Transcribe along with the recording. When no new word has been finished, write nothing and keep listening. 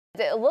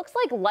It looks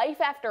like life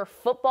after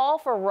football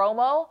for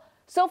Romo.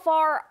 So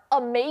far,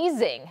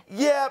 amazing.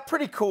 Yeah,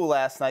 pretty cool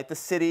last night. The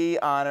city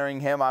honoring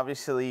him.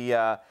 Obviously,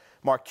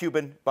 Mark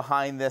Cuban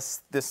behind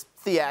this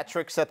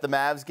theatrics at the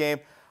Mavs game.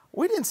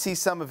 We didn't see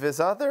some of his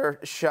other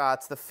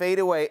shots. The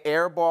fadeaway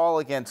air ball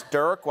against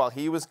Dirk while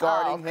he was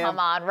guarding him. Come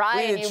on, Ryan,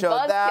 we didn't you show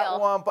that buzzkill.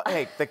 one. But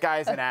hey, the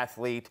guy's an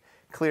athlete.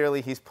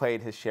 Clearly, he's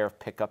played his share of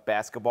pickup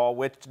basketball,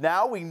 which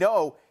now we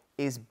know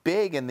is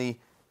big in the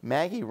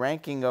Maggie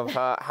ranking of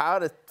how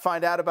to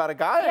find out about a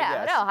guy, I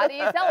guess. No, how do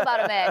you tell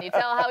about a man? You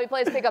tell how he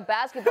plays pickup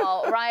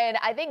basketball. Ryan,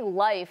 I think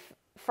life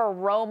for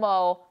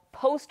Romo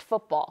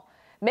post-football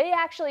may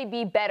actually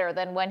be better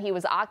than when he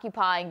was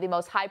occupying the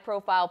most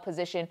high-profile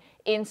position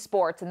in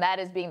sports, and that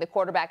is being the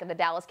quarterback of the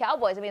Dallas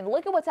Cowboys. I mean,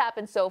 look at what's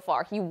happened so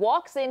far. He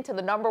walks into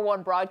the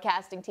 #1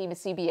 broadcasting team of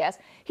CBS.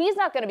 He's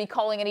not going to be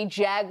calling any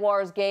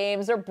Jaguars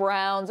games or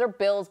Browns or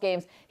Bills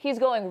games. He's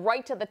going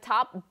right to the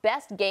top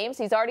best games.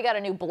 He's already got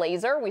a new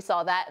blazer. We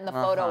saw that in the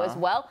photo as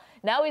well.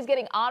 Now he's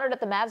getting honored at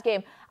the Mavs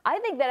game. I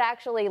think that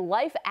actually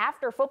life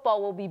after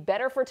football will be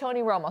better for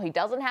Tony Romo. He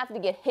doesn't have to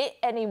get hit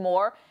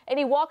anymore, and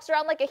he walks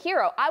around like a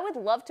hero. I would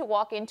love to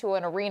walk into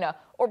an arena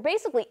or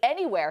basically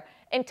anywhere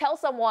and tell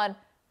someone,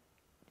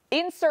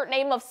 insert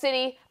name of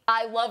city,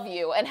 I love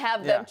you, and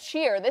have them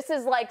cheer. This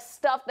is like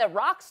stuff that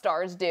rock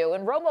stars do,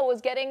 and Romo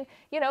was getting,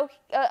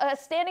 a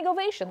standing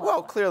ovation.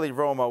 Well, clearly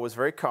Romo was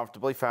very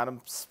comfortable. He found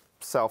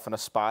himself in a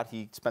spot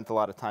he spent a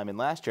lot of time in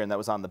last year, and that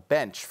was on the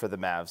bench for the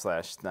Mavs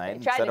last night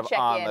instead of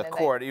on the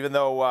court. Even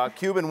though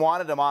Cuban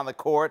wanted him on the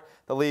court,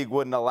 the league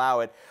wouldn't allow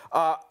it.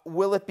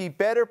 Will it be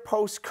better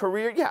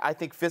post-career? Yeah, I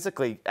think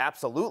physically,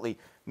 absolutely.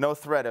 No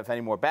threat of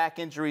any more back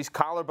injuries,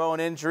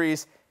 collarbone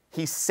injuries.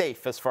 He's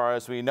safe as far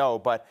as we know.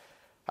 But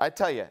I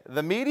tell you,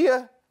 the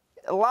media,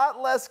 a lot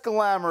less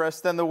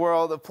glamorous than the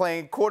world of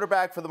playing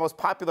quarterback for the most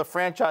popular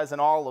franchise in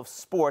all of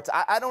sports.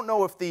 I don't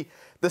know if the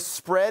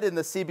spread in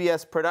the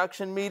CBS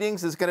production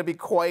meetings is going to be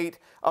quite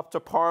up to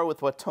par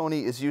with what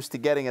Tony is used to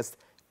getting as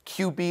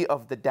QB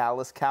of the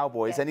Dallas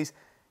Cowboys. Yeah. And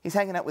he's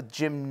hanging out with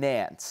Jim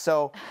Nantz.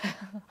 So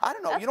I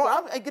don't know.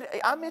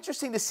 I'm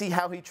interested to see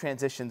how he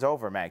transitions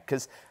over, Mag,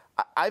 because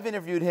I've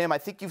interviewed him. I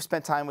think you've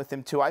spent time with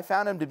him, too. I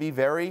found him to be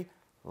very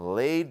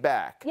laid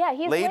back. Yeah,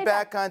 he's laid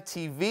back on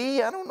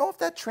TV. I don't know if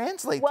that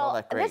translates all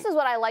that great. This is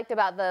what I liked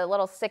about the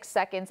little 6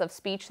 seconds of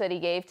speech that he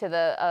gave to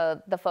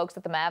the folks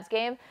at the Mavs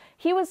game.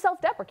 He was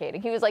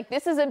self-deprecating. He was like,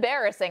 this is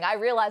embarrassing. I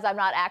realize I'm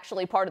not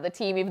actually part of the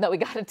team, even though we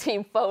got a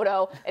team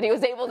photo and he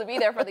was able to be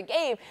there for the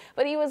game.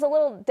 But he was a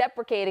little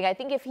deprecating. I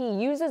think if he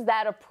uses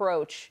that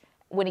approach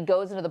when he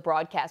goes into the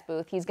broadcast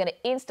booth, he's going to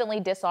instantly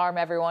disarm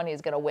everyone.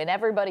 He's going to win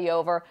everybody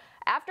over.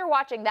 After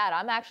watching that,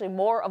 I'm actually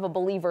more of a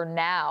believer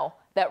now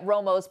that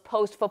Romo's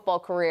post-football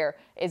career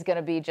is going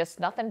to be just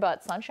nothing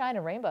but sunshine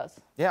and rainbows.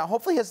 Yeah,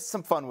 hopefully he has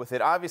some fun with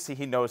it. Obviously,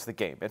 he knows the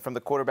game. And from the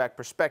quarterback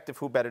perspective,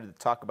 who better to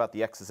talk about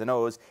the X's and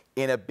O's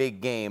in a big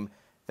game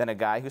than a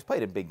guy who's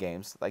played in big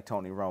games like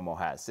Tony Romo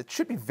has. It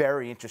should be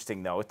very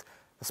interesting, though.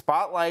 The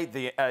spotlight,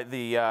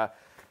 the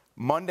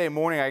Monday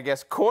morning, I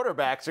guess,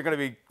 quarterbacks are going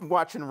to be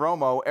watching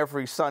Romo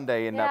every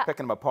Sunday and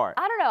picking him apart.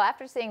 I don't know.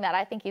 After seeing that,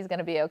 I think he's going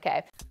to be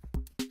okay.